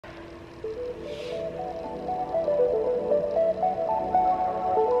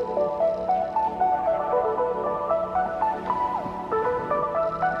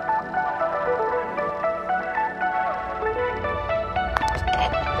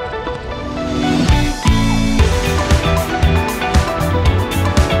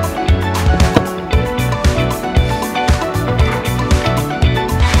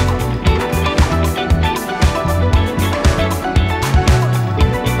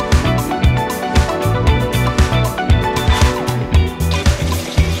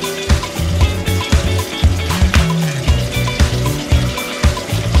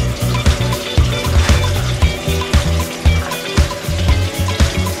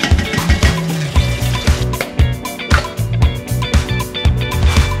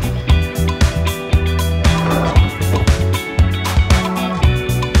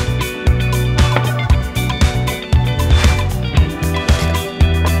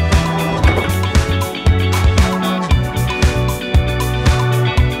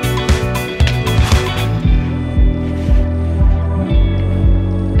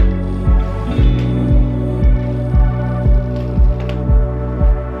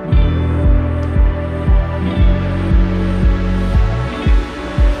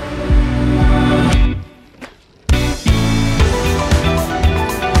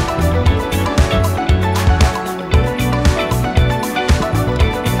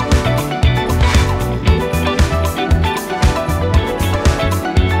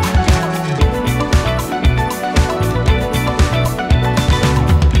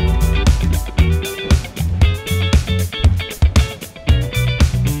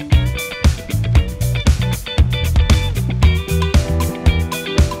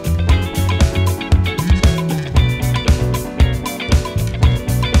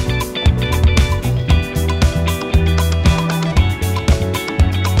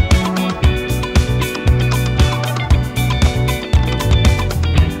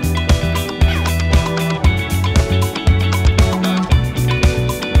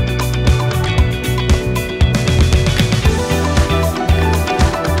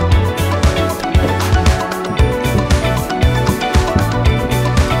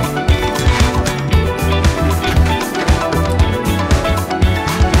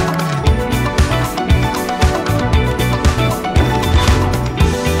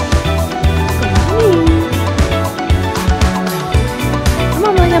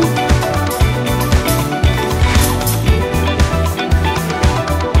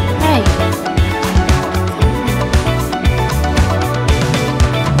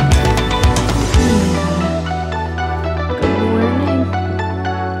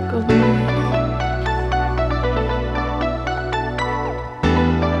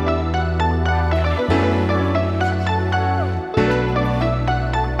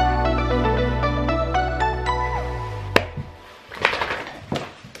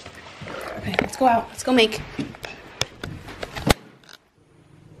go out. Let's go make.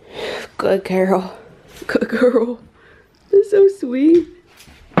 Good girl. Good girl. That's so sweet.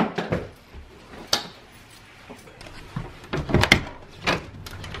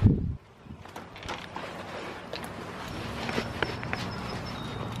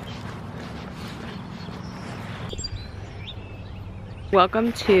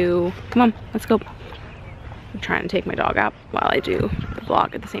 Welcome to, come on, let's go. I'm trying to take my dog out while I do the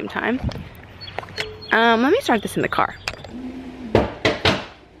vlog at the same time. Let me start this in the car.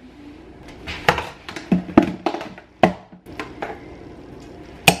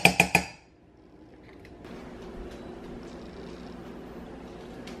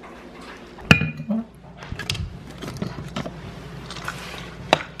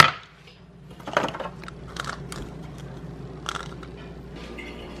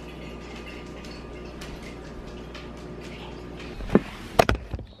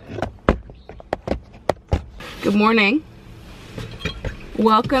 Good morning.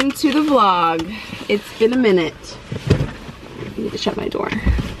 Welcome to the vlog. It's been a minute. I need to shut my door.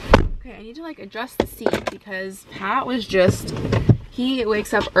 Okay, I need to like adjust the seat because Pat was just, he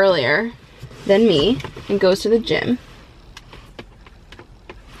wakes up earlier than me and goes to the gym.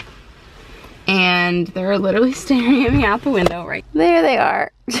 And they're literally staring at me out the window right there. They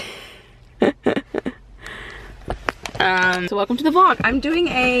are. So welcome to the vlog. I'm doing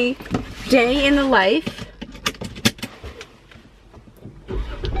a day in the life.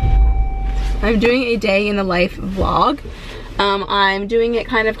 I'm doing a day in the life vlog. I'm doing it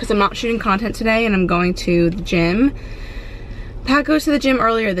kind of because I'm not shooting content today and I'm going to the gym. Pat goes to the gym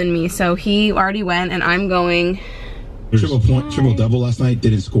earlier than me, so he already went and I'm going. Triple double last night,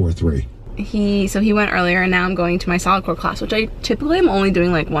 didn't score 3. So he went earlier and now I'm going to my solid core class, which I typically am only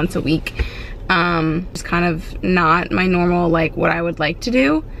doing like once a week. It's kind of not my normal, like what I would like to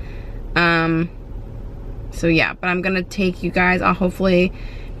do. So yeah, but I'm gonna take you guys, I'll hopefully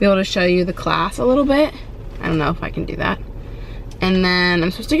be able to show you the class a little bit. I don't know if I can do that. And then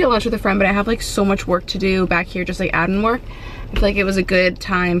I'm supposed to get lunch with a friend, but I have like so much work to do back here, just like admin work. I feel like it was a good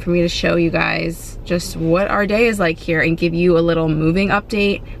time for me to show you guys just what our day is like here and give you a little moving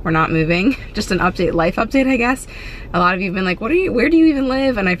update. We're not moving, just an update, life update, I guess. A lot of you have been like, where do you even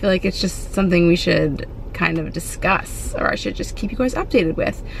live? And I feel like it's just something we should kind of discuss, or I should just keep you guys updated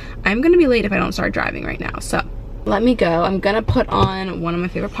with. I'm gonna be late if I don't start driving right now, so let me go. I'm gonna put on one of my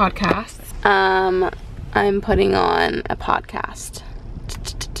favorite podcasts. I'm putting on a podcast.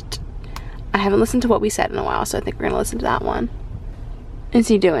 I haven't listened to What We Said in a while, so I think we're gonna listen to that one. What's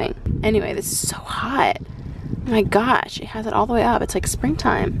he doing? Anyway, this is so hot. Oh my gosh, it has it all the way up. It's like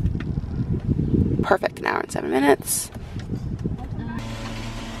springtime. Perfect, an hour and 7 minutes.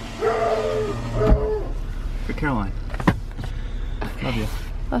 For Caroline. Love you.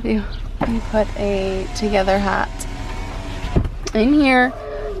 Love you. We put a together hat in here.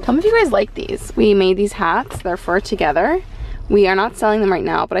 Tell me if you guys like these. We made these hats. They're for together. We are not selling them right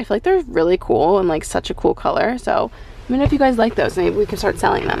now, but I feel like they're really cool and like such a cool color. So let me know if you guys like those. Maybe we can start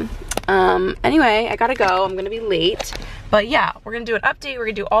selling them. Anyway, I gotta go. I'm gonna be late. But yeah, we're gonna do an update. We're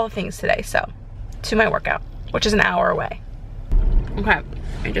gonna do all the things today. So to my workout, which is an hour away. Okay,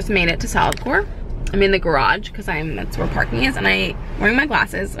 I just made it to solid core. I'm in the garage because that's where parking is, and I'm wearing my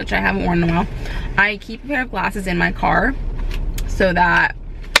glasses, which I haven't worn in a while. I keep a pair of glasses in my car so that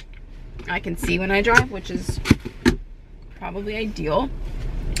I can see when I drive, which is probably ideal.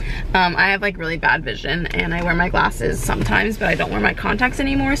 I have like really bad vision and I wear my glasses sometimes, but I don't wear my contacts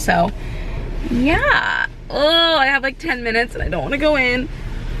anymore, so yeah. Oh, I have like 10 minutes and I don't want to go in.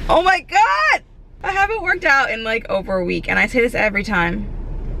 Oh my god! I haven't worked out in like over a week, and I say this every time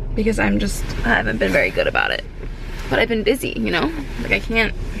because I haven't been very good about it. But I've been busy, you know? Like I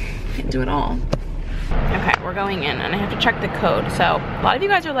can't do it all. Okay, we're going in and I have to check the code. So a lot of you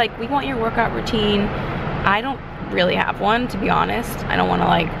guys are like, we want your workout routine. I don't really have one, to be honest. I don't want to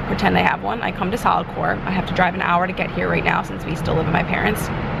like pretend I have one. I come to solid core. I have to drive an hour to get here right now since we still live with my parents. 8,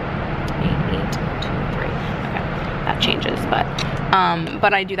 2, 3. Okay, that changes,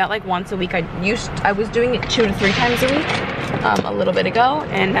 but I do that like once a week. I was doing it 2 to 3 times a week a little bit ago,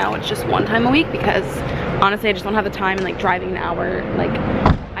 and now it's just 1 time a week because honestly I just don't have the time, and like driving an hour, like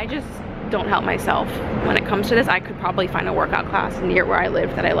I just don't help myself when it comes to this. I could probably find a workout class near where I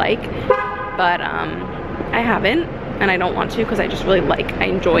live that I like, but I haven't, and I don't want to because I just really I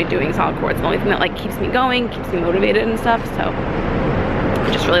enjoy doing solid core. It's the only thing that like keeps me going, keeps me motivated and stuff, so I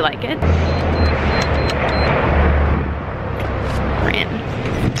just really like it. We're in.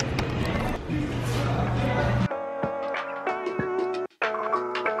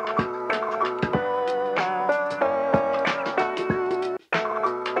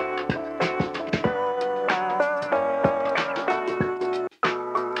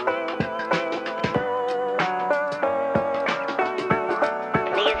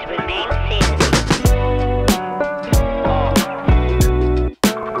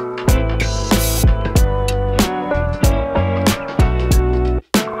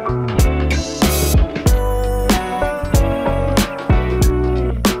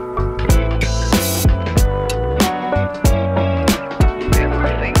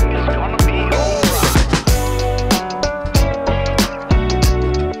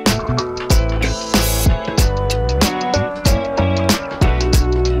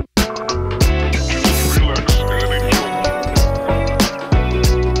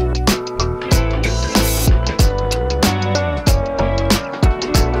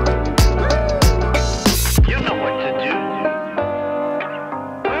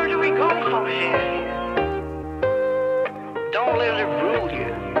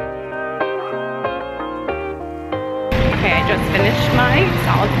 just finished my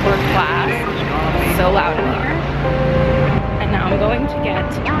solid core class. It's so loud in here. And now I'm going to get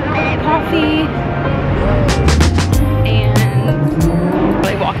coffee and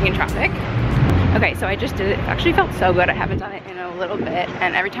really walking in traffic. Okay, so I just did it. It actually felt so good. I haven't done it in a little bit,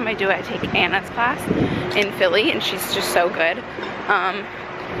 and every time I do it, I take Anna's class in Philly, and she's just so good.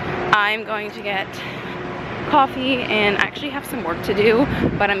 I'm going to get coffee and actually have some work to do,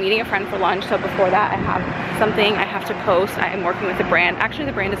 but I'm meeting a friend for lunch, so before that I have something I have to post. I am working with a brand. Actually,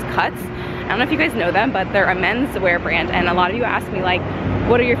 the brand is Cuts. I don't know if you guys know them, but they're a menswear brand, and a lot of you ask me like,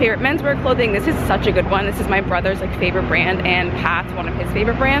 what are your favorite menswear clothing? This is such a good one. This is my brother's like favorite brand, and Pat's one of his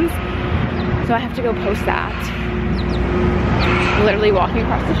favorite brands. So I have to go post that. Literally walking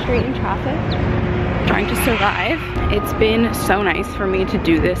across the street in traffic, trying to survive. It's been so nice for me to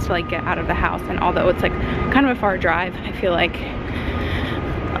do this, to like get out of the house, and although it's like kind of a far drive, I feel like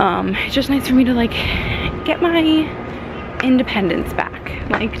it's just nice for me to like get my independence back,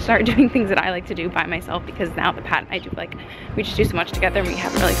 like start doing things that I like to do by myself, because now the Pat and I do like, we just do so much together and we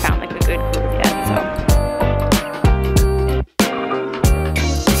haven't really found like a good group yet, so.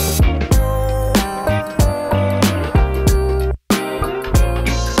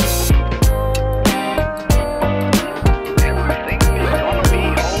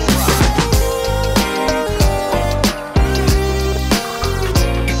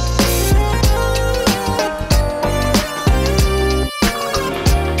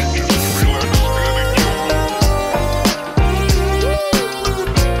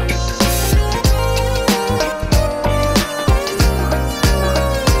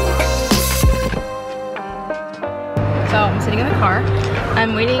 So I'm sitting in the car.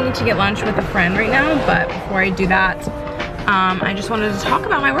 I'm waiting to get lunch with a friend right now, but before I do that, I just wanted to talk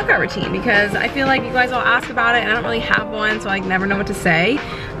about my workout routine, because I feel like you guys all ask about it and I don't really have one, so I never know what to say.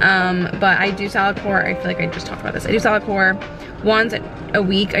 But I do solid core. I feel like I just talked about this. I do solid core once a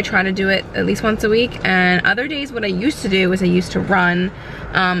week. I try to do it at least once a week, and other days what I used to do is I used to run.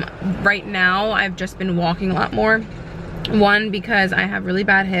 Right now I've just been walking a lot more. One, because I have really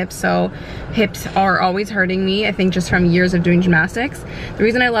bad hips, so hips are always hurting me, I think just from years of doing gymnastics. The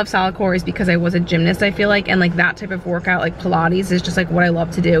reason I love solid core is because I was a gymnast, I feel like, and like that type of workout, like Pilates, is just like what I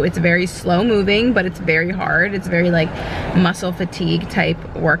love to do. It's very slow moving, but it's very hard. It's very like muscle fatigue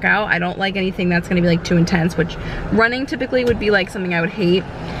type workout. I don't like anything that's gonna be like too intense, which running typically would be like something I would hate,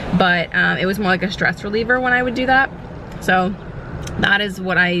 but it was more like a stress reliever when I would do that. So that is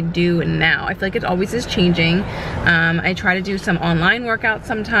what I do now. I feel like it always is changing. I try to do some online workouts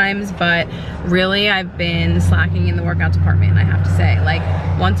sometimes, but really I've been slacking in the workout department, I have to say. Like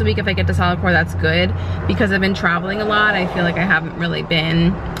once a week if I get to solid core, that's good. Because I've been traveling a lot, I feel like I haven't really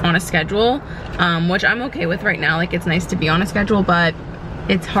been on a schedule, which I'm okay with right now. Like it's nice to be on a schedule, but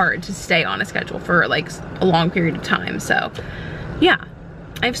it's hard to stay on a schedule for like a long period of time. So yeah,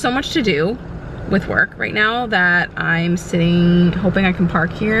 I have so much to do with work right now that I'm sitting hoping I can park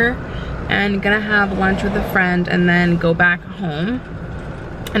here and gonna have lunch with a friend and then go back home.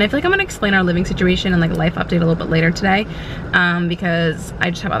 And I feel like I'm gonna explain our living situation and like a life update a little bit later today, because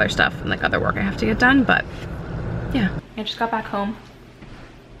I just have other stuff and like other work I have to get done. But yeah, I just got back home.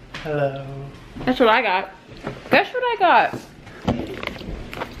 Hello. That's what I got. Guess what I got?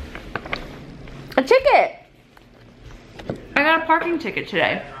 A ticket. I got a parking ticket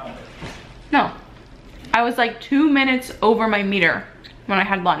today. No, I was like 2 minutes over my meter when I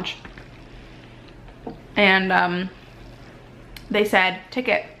had lunch. And they said,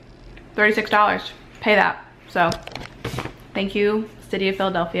 ticket, $36, pay that. So, thank you, City of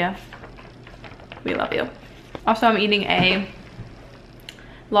Philadelphia. We love you. Also, I'm eating a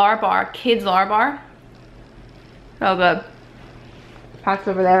Lar Bar, kids Lar Bar. So good. Pat's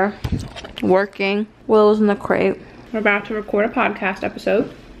over there, working. Will's in the crate. We're about to record a podcast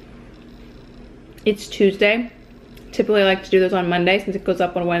episode. It's Tuesday. Typically I like to do those on Monday since it goes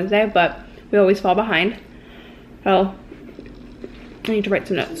up on Wednesday, but we always fall behind. So I need to write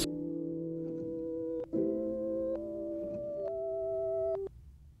some notes.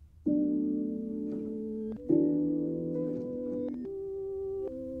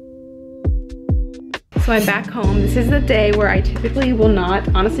 So I'm back home. This is the day where I typically will not,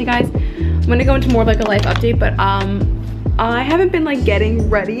 honestly guys, I'm gonna go into more of like a life update, but I haven't been like getting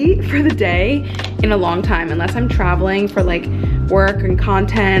ready for the day in a long time, unless I'm traveling for like work and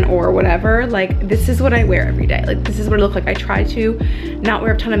content or whatever. Like this is what I wear every day. Like this is what it looks like. I try to not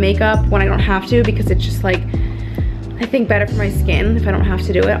wear a ton of makeup when I don't have to, because it's just like, I think better for my skin if I don't have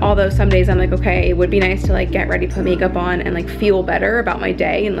to do it. Although some days I'm like, okay, it would be nice to like get ready, put makeup on, and like feel better about my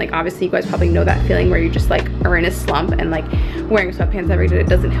day. And like obviously you guys probably know that feeling where you just like are in a slump, and like wearing sweatpants every day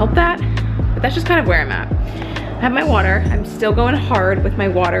doesn't help that. But that's just kind of where I'm at. I have my water. I'm still going hard with my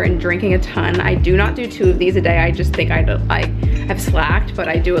water and drinking a ton. I do not do 2 of these a day. I just think I've slacked, but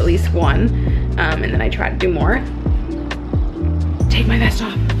I do at least 1. And then I try to do more. Take my vest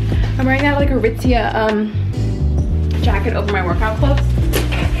off. I'm wearing that like Aritzia jacket over my workout clothes.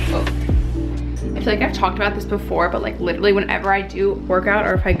 Oh. I feel like I've talked about this before, but like literally whenever I do workout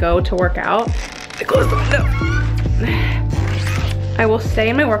or if I go to work out, I close the window. I will stay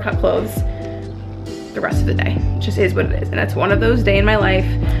in my workout clothes the rest of the day. It just is what it is. And it's one of those day in my life.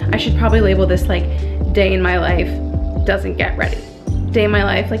 I should probably label this like day in my life doesn't get ready. Day in my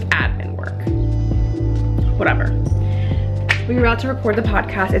life, like admin work. Whatever. We were about to record the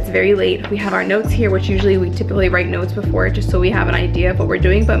podcast. It's very late. We have our notes here, which usually we typically write notes before just so we have an idea of what we're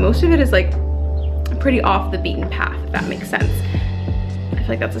doing, but most of it is like pretty off the beaten path, if that makes sense. I feel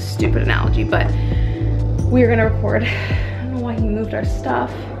like that's a stupid analogy, but we're gonna record. I don't know why he moved our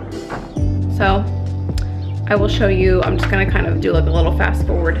stuff. So I will show you, I'm just gonna kind of do like a little fast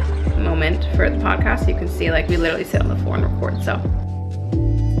forward moment for the podcast so you can see like we literally sit on the floor and record, so.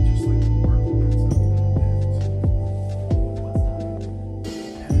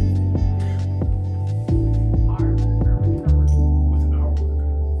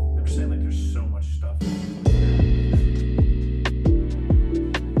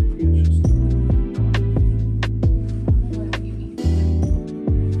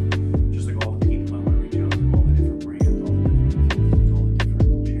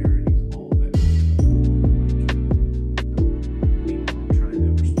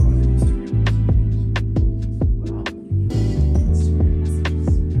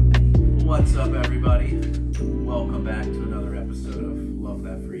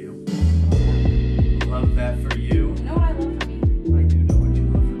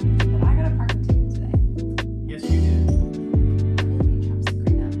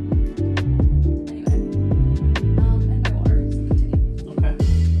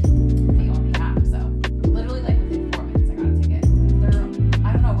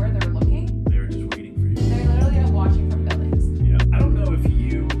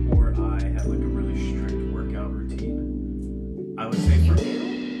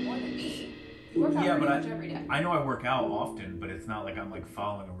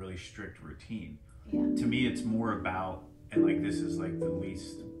 Following a really strict routine. Yeah. To me, it's more about, and like this is like the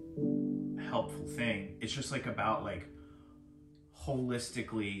least helpful thing, it's just like about like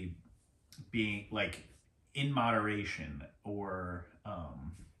holistically being like in moderation, or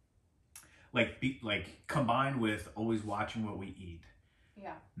like combined with always watching what we eat.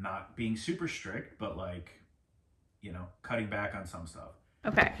 Yeah. Not being super strict, but like, you know, cutting back on some stuff.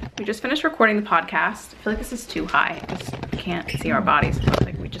 Okay, we just finished recording the podcast. I feel like this is too high because we can't see our bodies. It looks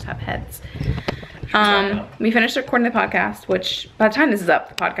like we just have heads. We finished recording the podcast, which by the time this is up,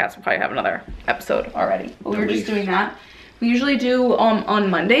 the podcast will probably have another episode already. But we were just doing that. We usually do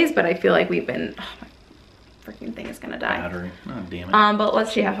on Mondays, but I feel like we've been, oh, my freaking thing is gonna die. Battery, oh damn it. But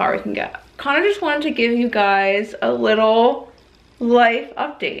let's see how far we can get. Kind of just wanted to give you guys a little life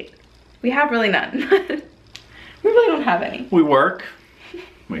update. We have really none. We really don't have any. We work.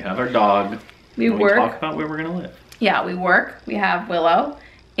 We have our dog. We work. Talk about where we're gonna live. Yeah, we work. We have Willow.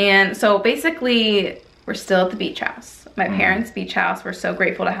 And so basically, we're still at the beach house. My parents' beach house. We're so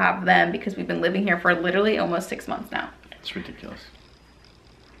grateful to have them because we've been living here for literally almost 6 months now. It's ridiculous.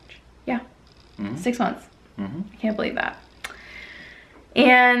 Yeah, 6 months. I can't believe that.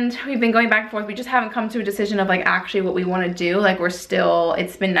 And we've been going back and forth. We just haven't come to a decision of like actually what we want to do. Like we're still,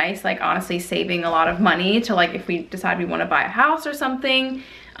 it's been nice, like honestly saving a lot of money to like if we decide we want to buy a house or something.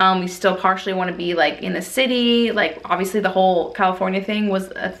 We still partially want to be like in the city. Like obviously the whole California thing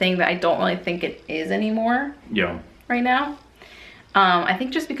was a thing that I don't really think it is anymore. Yeah. Right now. I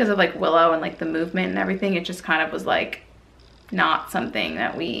think just because of like Willow and like the movement and everything, it just kind of was like not something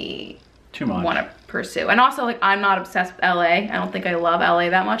that we want to pursue. And also like I'm not obsessed with LA. I don't think I love LA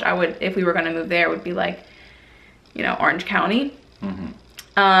that much. I would, if we were going to move there, it would be like, you know, Orange County.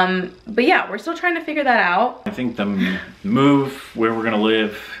 But yeah, we're still trying to figure that out. I think the move where we're gonna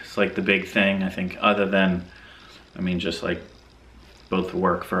live is like the big thing. I think other than, I mean, just like both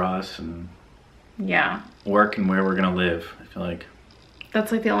work for us and work and where we're gonna live. I feel like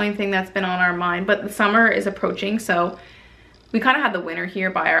that's like the only thing that's been on our mind. But the summer is approaching, so we kind of had the winter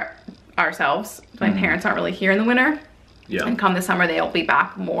here by ourselves. My parents aren't really here in the winter. Yeah. And come the summer, they'll be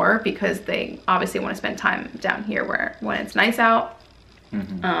back more because they obviously want to spend time down here when it's nice out.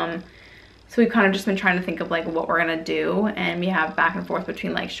 So we've kind of just been trying to think of like what we're gonna do, and we have back and forth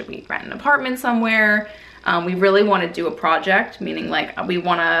between like, should we rent an apartment somewhere? We really want to do a project, meaning like we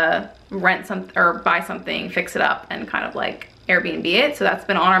want to rent something or buy something, fix it up, and kind of like Airbnb it. So that's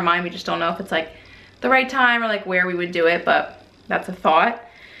been on our mind. We just don't know if it's like the right time or like where we would do it, but that's a thought.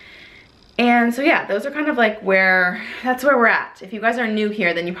 And so yeah, those are kind of like that's where we're at. If you guys are new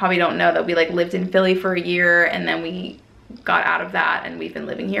here, then you probably don't know that we like lived in Philly for a year and then we got out of that and we've been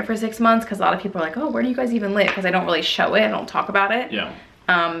living here for 6 months, because a lot of people are like, oh, where do you guys even live? Because I don't really show it, I don't talk about it. Yeah.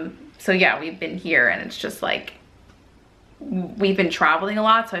 So yeah, we've been here and it's just like, we've been traveling a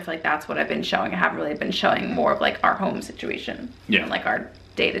lot, so I feel like that's what I've been showing. I haven't really been showing more of like our home situation. Yeah. And like our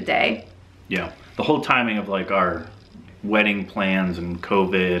day-to-day. Yeah. The whole timing of like our wedding plans and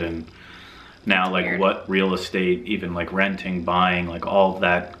COVID and now like weird. What real estate, even like renting, buying, like all of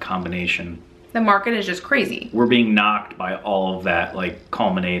that combination. The market is just crazy. We're being knocked by all of that, like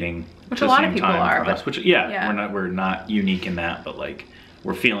culminating. Which a lot of people are, but which we're not unique in that, but like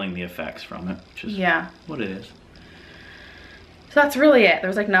we're feeling the effects from it, which is what it is. So that's really it.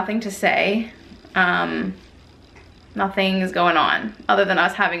 There's like nothing to say. Nothing is going on other than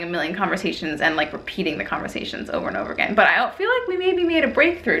us having a million conversations and like repeating the conversations over and over again. But I don't feel like we maybe made a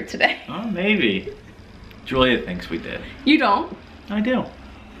breakthrough today. Oh, maybe. Julia thinks we did. You don't? I do.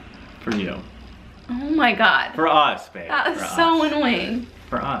 For you. Oh my God. For us, babe. That is so annoying.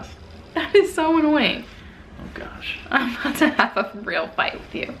 For us. That is so annoying. Oh gosh. I'm about to have a real fight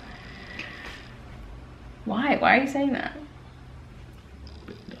with you. Why? Why are you saying that?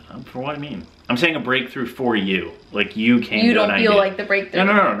 For what I mean. I'm saying a breakthrough for you. Like you came You to don't feel like the breakthrough.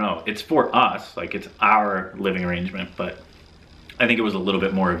 No. It's for us. Like it's our living arrangement, but I think it was a little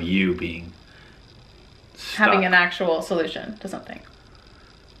bit more of you being stuck. Having an actual solution to something.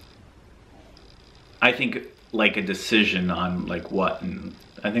 I think like a decision on like what, and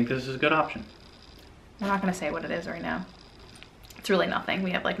I think this is a good option. We're not gonna say what it is right now. It's really nothing.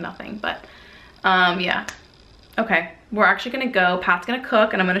 We have like nothing, but yeah. Okay, we're actually gonna go. Pat's gonna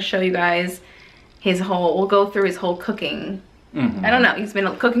cook, and I'm gonna show you guys we'll go through his whole cooking. I don't know, he's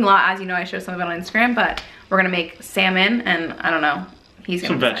been cooking a lot, as you know. I showed some of it on Instagram, but we're gonna make salmon, and I don't know, he's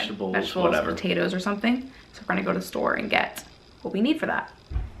gonna some vegetables, whatever, potatoes or something. So we're gonna go to the store and get what we need for that.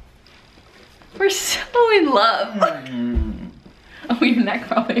 We're so in love. Oh, your neck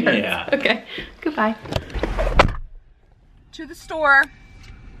probably hurts. Yeah. Okay, goodbye. To the store.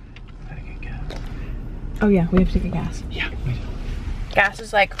 Oh yeah, we have to get gas. Yeah, we do. Gas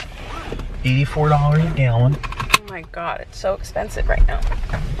is like $84 a gallon. Oh my God, it's so expensive right now.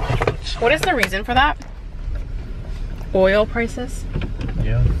 What is the reason for that? Oil prices?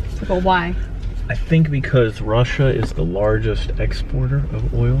 Yeah. Well, why? I think because Russia is the largest exporter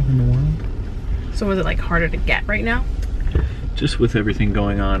of oil in the world. So was it like harder to get right now? Just with everything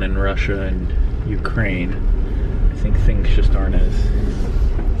going on in Russia and Ukraine, I think things just aren't as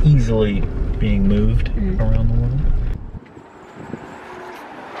easily being moved around the world.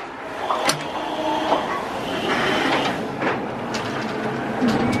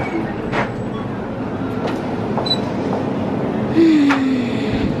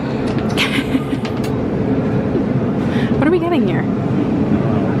 What are we getting here?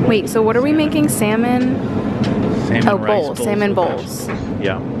 Wait, so what are we making? Salmon? Salmon bowls. Salmon bowls.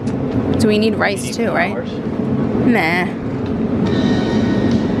 Yeah. So we need rice too, right? Nah.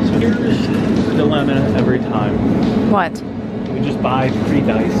 So here's the dilemma every time. What? We just buy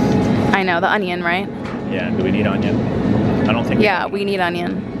pre-diced. I know, the onion, right? Yeah, do we need onion? I don't think we need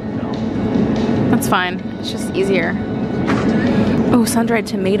onion. No. That's fine. It's just easier. Oh, sun-dried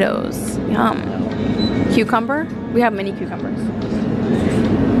tomatoes. Yum. Cucumber? We have mini cucumbers.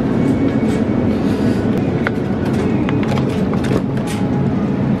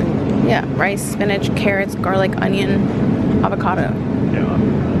 Yeah, rice, spinach, carrots, garlic, onion, avocado. Yeah.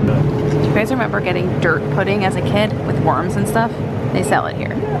 Do you guys remember getting dirt pudding as a kid with worms and stuff? They sell it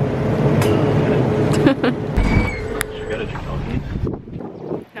here.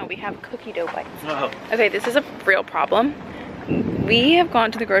 No, we have cookie dough bites. Oh. Okay, this is a real problem. We have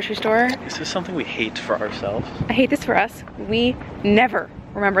gone to the grocery store. This is something we hate for ourselves. I hate this for us. We never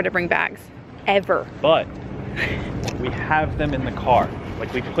remember to bring bags. Ever. But we have them in the car.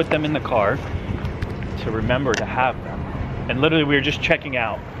 Like we put them in the car to remember to have them. And literally we were just checking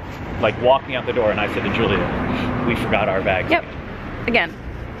out, like walking out the door, and I said to Julia, we forgot our bags. Yep. Again,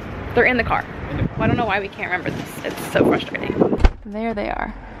 they're in the car. I don't know why we can't remember this. It's so frustrating. There they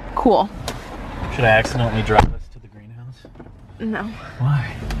are. Cool. Should I accidentally drive us to the greenhouse? No.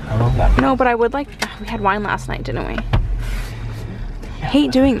 Why? I love that. No, but I would like, we had wine last night, didn't we? I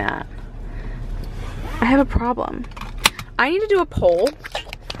hate doing that. I have a problem. I need to do a poll,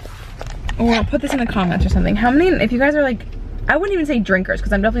 or I'll put this in the comments or something. How many, if you guys are like, I wouldn't even say drinkers,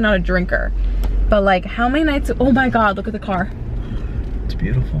 because I'm definitely not a drinker, but like how many nights, oh my God, look at the car. It's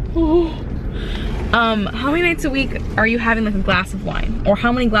beautiful. Oh. How many nights a week are you having like a glass of wine? Or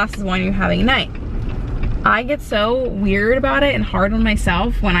how many glasses of wine are you having a night? I get so weird about it and hard on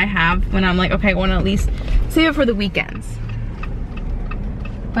myself when I'm like, okay, I want to at least save it for the weekends.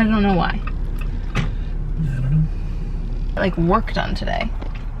 But I don't know why. I don't know. Like work done today.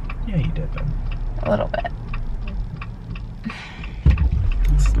 Yeah, you did, but A little bit.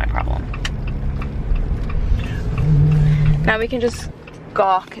 This is my problem. Now we can just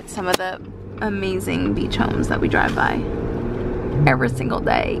gawk at some of the amazing beach homes that we drive by every single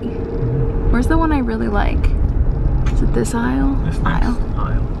day. Where's the one I really like? Is it this aisle? this next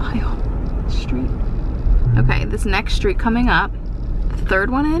Aisle. Street. Okay, this next street coming up. The third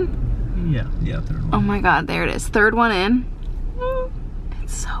one in? Yeah, third one. Oh my god, there it is. Third one in.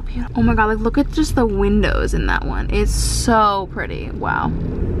 It's so beautiful. Oh my god, like look at just the windows in that one. It's so pretty. Wow.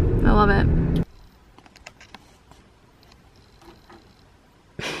 I love it.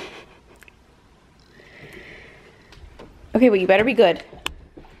 Okay, well you better be good.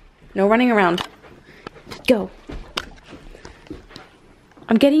 No running around. Go.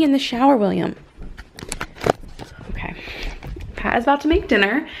 I'm getting in the shower, William. Okay. Pat is about to make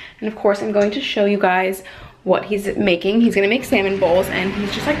dinner, and of course I'm going to show you guys what he's making. He's gonna make salmon bowls, and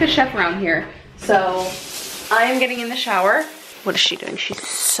he's just like the chef around here. So I am getting in the shower. What is she doing? She's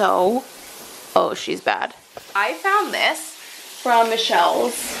so, oh, she's bad. I found this from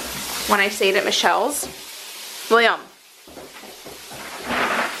Michelle's when I stayed at Michelle's. William.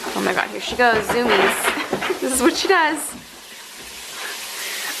 Oh my god, here she goes, zoomies. This is what she does.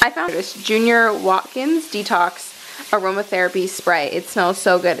 I found this Junior Watkins Detox Aromatherapy Spray. It smells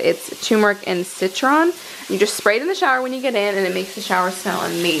so good. It's turmeric and citron. You just spray it in the shower when you get in and it makes the shower smell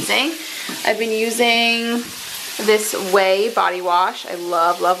amazing. I've been using this Way body wash. I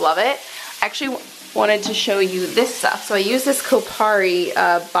love, love, love it. I actually wanted to show you this stuff. So I use this Kopari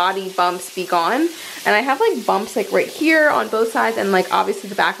Body Bumps Be Gone. And I have like bumps like right here on both sides, and like obviously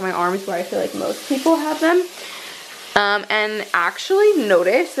the back of my arm is where I feel like most people have them. And actually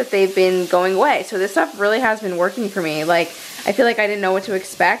noticed that they've been going away. So this stuff really has been working for me. Like, I feel like I didn't know what to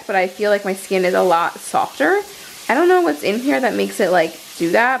expect, but I feel like my skin is a lot softer. I don't know what's in here that makes it like do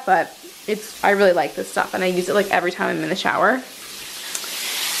that, but I really like this stuff, and I use it like every time I'm in the shower.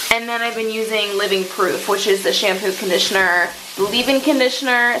 And then I've been using Living Proof, which is the shampoo, conditioner, leave-in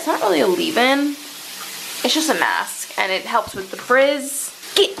conditioner. It's not really a leave-in. It's just a mask, and it helps with the frizz.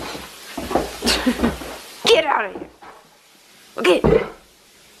 Get out of here. Okay.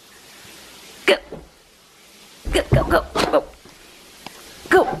 Go. Go, go, go, go.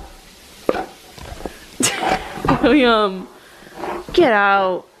 Go. William, get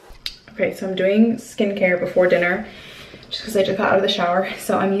out. Okay, so I'm doing skincare before dinner just because I just got out of the shower.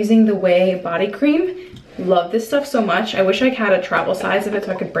 So I'm using the Way body cream. Love this stuff so much. I wish I had a travel size of it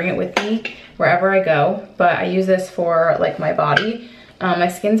so I could bring it with me wherever I go, but I use this for like my body. My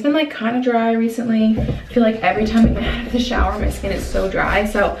skin's been like kind of dry recently. I feel like every time I get out of the shower, my skin is so dry.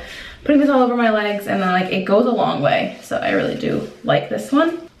 So putting this all over my legs, and then like it goes a long way. So I really do like this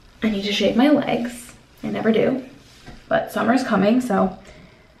one. I need to shave my legs. I never do, but summer's coming, so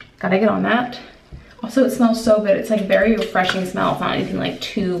gotta get on that. Also, it smells so good. It's like very refreshing smell. It's not anything like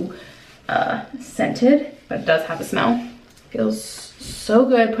too scented, but it does have a smell. Feels so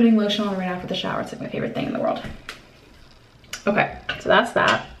good putting lotion on right after the shower. It's like my favorite thing in the world. Okay, so that's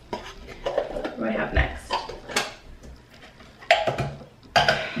that. What do I have next?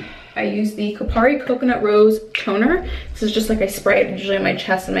 I use the Kopari Coconut Rose Toner. This is just like I spray it usually on my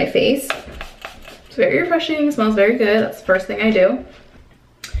chest and my face. It's very refreshing, it smells very good. That's the first thing I do.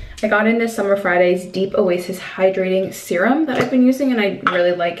 I got into Summer Friday's Deep Oasis Hydrating Serum that I've been using, and I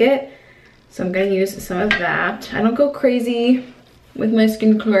really like it. So I'm gonna use some of that. I don't go crazy with my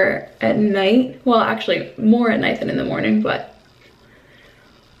skincare at night. Well, actually more at night than in the morning, but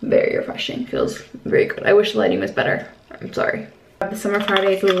very refreshing, feels very good. I wish the lighting was better, I'm sorry. I have the Summer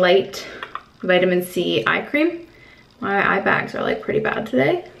Fridays Light Vitamin C Eye Cream. My eye bags are like pretty bad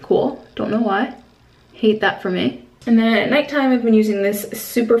today. Cool, don't know why. Hate that for me. And then at nighttime, I've been using this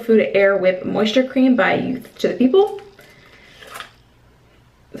Superfood Air Whip Moisture Cream by Youth to the People.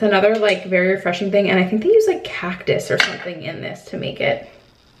 It's another like very refreshing thing, and I think they use like cactus or something in this to make it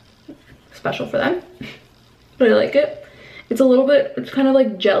special for them. But I like it. It's a little bit, it's kind of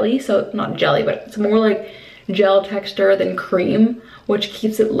like jelly, so not jelly, but it's more like gel texture than cream, which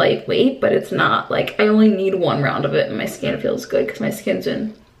keeps it lightweight, but it's not like, I only need one round of it and my skin feels good because my skin's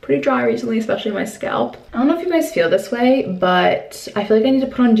been pretty dry recently, especially my scalp. I don't know if you guys feel this way, but I feel like I need to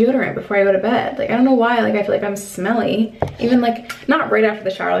put on deodorant before I go to bed. Like, I don't know why, like I feel like I'm smelly. Even like, not right after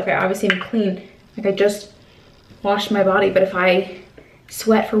the shower, like I obviously am clean. Like I just washed my body, but if I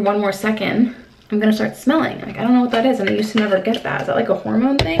sweat for one more second, I'm gonna start smelling. Like, I don't know what that is, and I used to never get that. Is that like a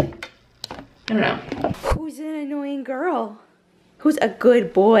hormone thing? I don't know. annoying girl who's a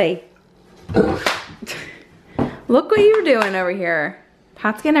good boy. Look what you're doing over here.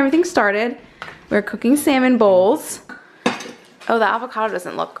 Pat's getting everything started. We're cooking salmon bowls. Oh, the avocado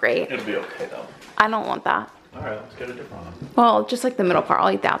doesn't look great. It'll be okay though. I don't want that. All right, let's get a different one. Well, just like the middle part.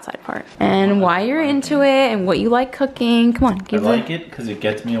 I'll eat the outside part. And why you're into it and what you like cooking. Come on, I like it because it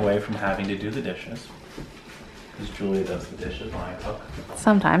gets me away from having to do the dishes. Because Julia does the dishes when I cook.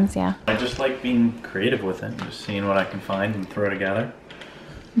 Sometimes, yeah. I just like being creative with it and just seeing what I can find and throw together.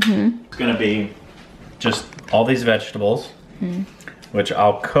 It's gonna be just all these vegetables, which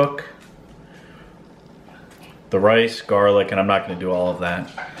I'll cook the rice, garlic, and I'm not gonna do all of that.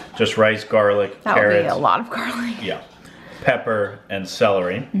 Just rice, garlic, that carrots. That would be a lot of garlic. Yeah. Pepper and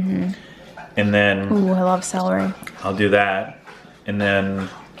celery. And then... Ooh, I love celery. I'll do that. And then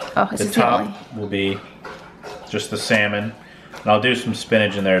the top will be just the salmon. And I'll do some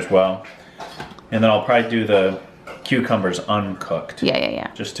spinach in there as well. And then I'll probably do the cucumbers uncooked.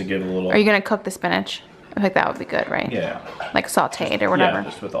 Yeah. Just to give a little... Are you gonna cook the spinach? I think that would be good, right? Yeah. Like sauteed or whatever. Yeah,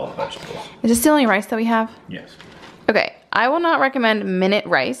 just with all the vegetables. Is this the only rice that we have? Yes. Okay, I will not recommend minute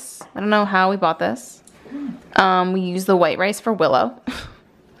rice. I don't know how we bought this. We use the white rice for Willow.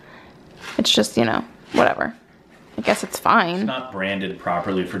 It's just, you know, whatever. I guess it's fine. It's not branded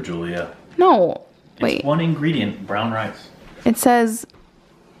properly for Julia. No, wait. It's one ingredient, brown rice. It says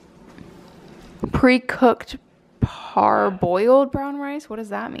pre-cooked parboiled brown rice. What does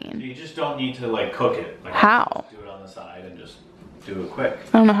that mean? You just don't need to like cook it. Like, how? Just do it on the side and just do it quick.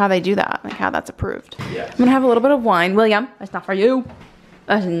 I don't know how they do that, like how that's approved. Yeah. I'm gonna have a little bit of wine. William, that's not for you.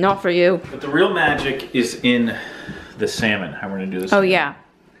 That's not for you. But the real magic is in the salmon. How we're gonna do this. Oh yeah.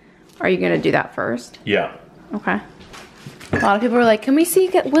 Are you gonna do that first? Yeah. Okay. A lot of people are like, can we see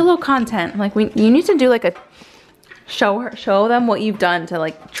Willow content? I'm like, you need to do like a show them what you've done to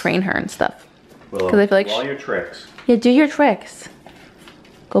like train her and stuff. Willow, I feel like all your tricks. Yeah, do your tricks.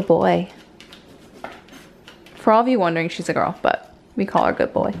 Good boy. For all of you wondering, she's a girl, but we call her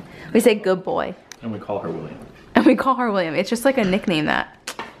good boy. We say good boy. And we call her William. And we call her William. It's just like a nickname that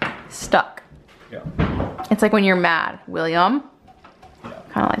stuck. Yeah. It's like when you're mad, William. Yeah.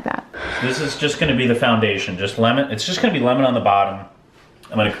 Kind of like that. This is just gonna be the foundation, just lemon. It's just gonna be lemon on the bottom.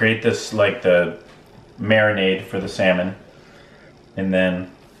 I'm gonna create this like the marinade for the salmon. And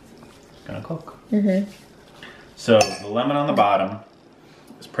then it's gonna cook. So the lemon on the bottom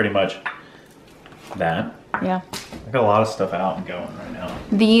is pretty much that. Yeah. I got a lot of stuff out and going right now.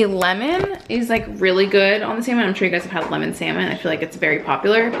 The lemon is like really good on the salmon. I'm sure you guys have had lemon salmon. I feel like it's very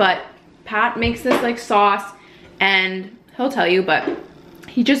popular, but Pat makes this like sauce and he'll tell you, but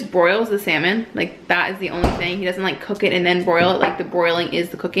he just broils the salmon. Like that is the only thing. He doesn't like cook it and then broil it. Like the broiling is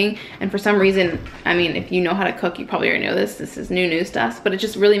the cooking. And for some reason, I mean, if you know how to cook, you probably already know this. This is new news to us, but it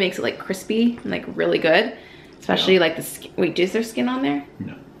just really makes it like crispy and like really good. Especially like the skin. Wait, is there skin on there?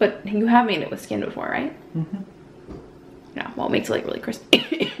 No. But you have made it with skin before, right? Yeah, well, it makes it like really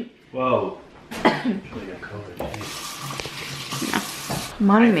crispy. Whoa. Actually got COVID.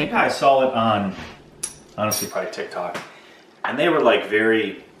 Money I think I saw it on, honestly, probably TikTok. And they were like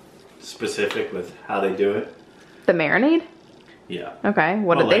very specific with how they do it. The marinade? Yeah. Okay,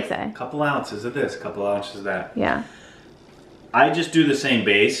 what did they say? A couple ounces of this, a couple ounces of that. Yeah. I just do the same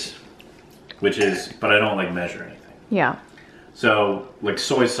base, which is, but I don't like measure anything. Yeah. So, like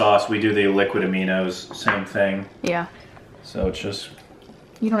soy sauce, we do the liquid aminos, same thing. Yeah. So it's just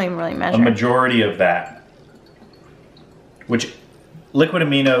You don't even really a measure. majority of that. Which, liquid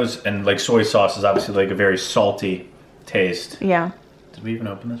aminos and like soy sauce is obviously like a very salty taste. Yeah. Did we even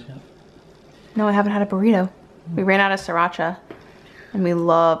open this yet? No, I haven't had a burrito. We ran out of sriracha. And we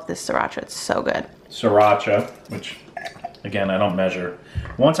love this sriracha. It's so good. Sriracha, which, again, I don't measure.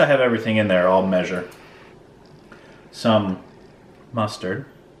 Once I have everything in there, I'll measure. Some mustard.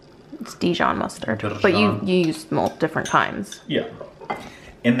 It's Dijon mustard. Dijon. But you use multiple different kinds. Yeah.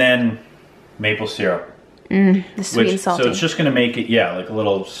 And then maple syrup. The sweet and salty. So it's just going to make it, yeah, like a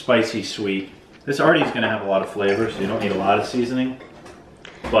little spicy sweet. This already is going to have a lot of flavor, so you don't need a lot of seasoning.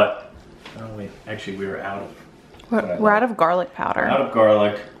 But, oh wait, actually we were out of... We're out of garlic powder. Out of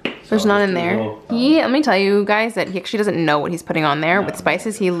garlic. There's none in there. Let me tell you guys that he actually doesn't know what he's putting on there. With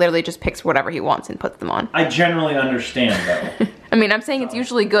spices, he literally just picks whatever he wants and puts them on. I generally understand though. I mean, I'm saying it's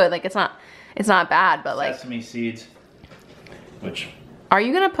usually good. Like it's not bad, but like. Sesame seeds, which. Are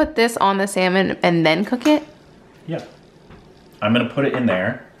you gonna put this on the salmon and then cook it? Yeah. I'm gonna put it in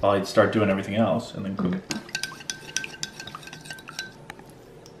there while I start doing everything else and then cook it.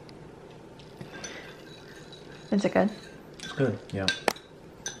 Is it good? It's good, yeah.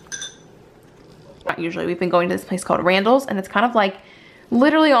 Not usually. We've been going to this place called Randall's, and it's kind of like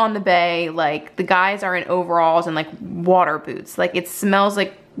literally on the bay. Like the guys are in overalls and like water boots. Like it smells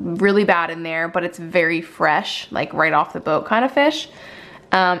like really bad in there, but it's very fresh, like right off the boat kind of fish.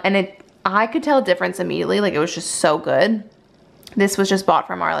 And I could tell a difference immediately. Like it was just so good. This was just bought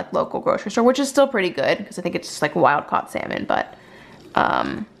from our like local grocery store, which is still pretty good because I think it's just like wild caught salmon, but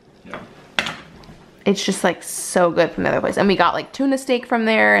it's just like so good from the other place. And we got like tuna steak from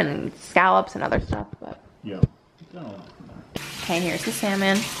there and scallops and other stuff, but okay, here's the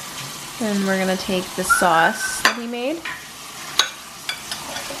salmon. And we're gonna take the sauce that we made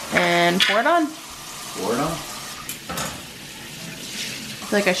and pour it on. Pour it on. I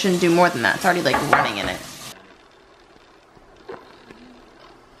feel like I shouldn't do more than that. It's already like running in it.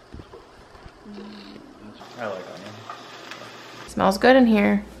 I like onion. Smells good in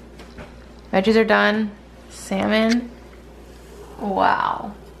here. Veggies are done. Salmon.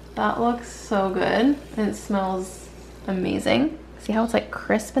 Wow. That looks so good. And it smells amazing. See how it's like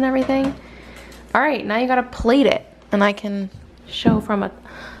crisp and everything? All right, now you gotta plate it. And I can show from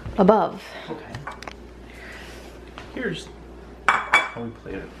above. Okay. Here's how we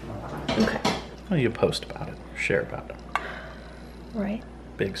plate it. Okay. Oh, you post about it, share about it. Right.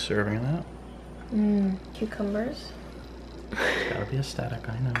 Big serving of that. Cucumbers. It's gotta be aesthetic,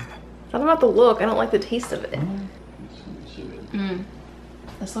 I know. It's not about the look, I don't like the taste of it.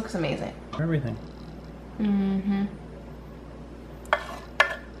 This looks amazing. Everything. Mm-hmm.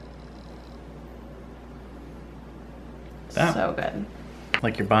 That. So good.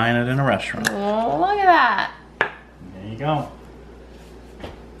 Like you're buying it in a restaurant. Oh, look at that. There you go.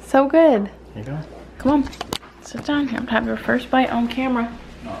 So good. There you go. Come on, sit down. I'm gonna have your first bite on camera.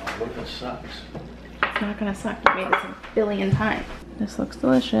 No, what if it sucks? It's not gonna suck. You made this a billion times. This looks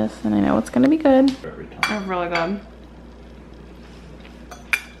delicious, and I know it's gonna be good. Every time. It's really good.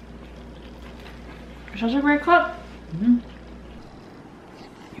 You're such a great cook. Mm-hmm.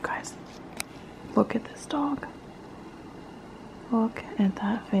 You guys, look at this dog. Look at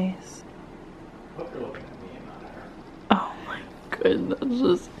that face. What you're looking at me and not her. Oh my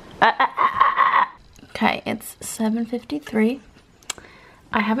goodness. Okay, it's 7:53.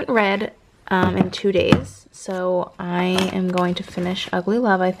 I haven't read in 2 days, so I am going to finish Ugly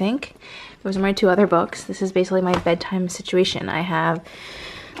Love, I think. Those are my 2 other books. This is basically my bedtime situation. I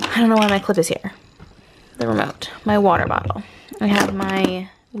don't know why my clip is here. The remote. My water bottle. I have my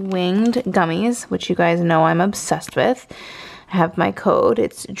winged gummies, which you guys know I'm obsessed with. I have my code.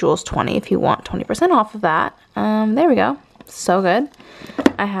 It's JULES20 if you want 20% off of that. There we go. So good.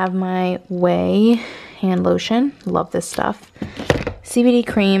 I have my Way hand lotion. Love this stuff. CBD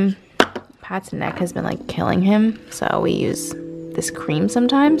cream. Pat's neck has been like killing him, so we use this cream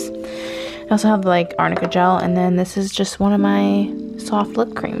sometimes. I also have like arnica gel, and then this is just one of my soft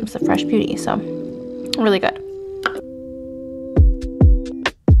lip creams, the Fresh Beauty, so really good.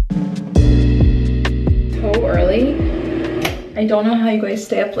 So early. I don't know how you guys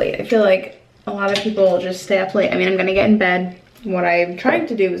stay up late. I feel like a lot of people just stay up late. I mean, I'm gonna get in bed. What I'm trying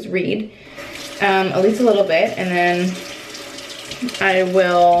to do is read, at least a little bit, and then I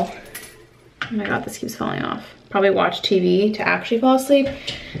will, oh my god, this keeps falling off. Probably watch TV to actually fall asleep.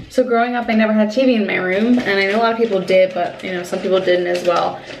 So growing up, I never had TV in my room, and I know a lot of people did, but you know, some people didn't as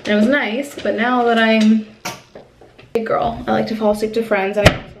well. And it was nice, but now that I'm a big girl, I like to fall asleep to Friends, and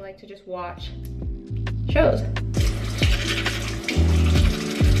I also like to just watch shows.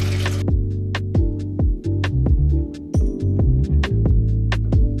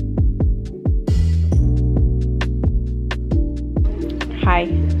 Hi.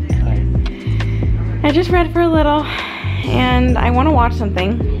 I just read for a little and I want to watch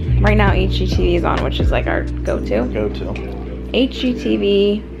something. Right now HGTV is on, which is like our go-to.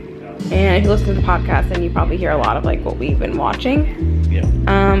 HGTV, and if you listen to the podcast then you probably hear a lot of like what we've been watching. Yeah.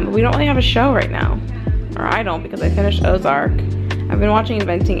 But we don't really have a show right now. Or I don't, because I finished Ozark. I've been watching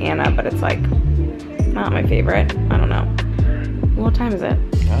Inventing Anna, but it's like not my favorite. I don't know. What time is it?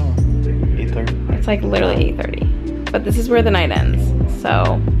 Oh, 8:30. It's like literally 8:30. But this is where the night ends.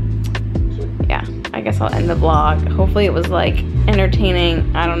 So yeah, I guess I'll end the vlog. Hopefully it was like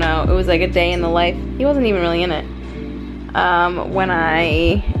entertaining. I don't know. It was like a day in the life. He wasn't even really in it. When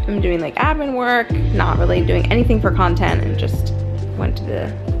I am doing like admin work, not really doing anything for content, and just went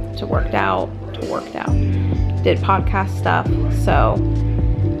to worked out, did podcast stuff. So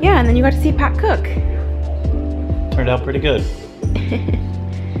yeah, and then you got to see Pat cook. Turned out pretty good.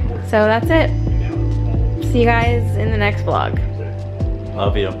 So that's it. See you guys in the next vlog.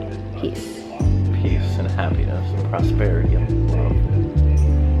 Love you. Peace. Peace and happiness and prosperity and love.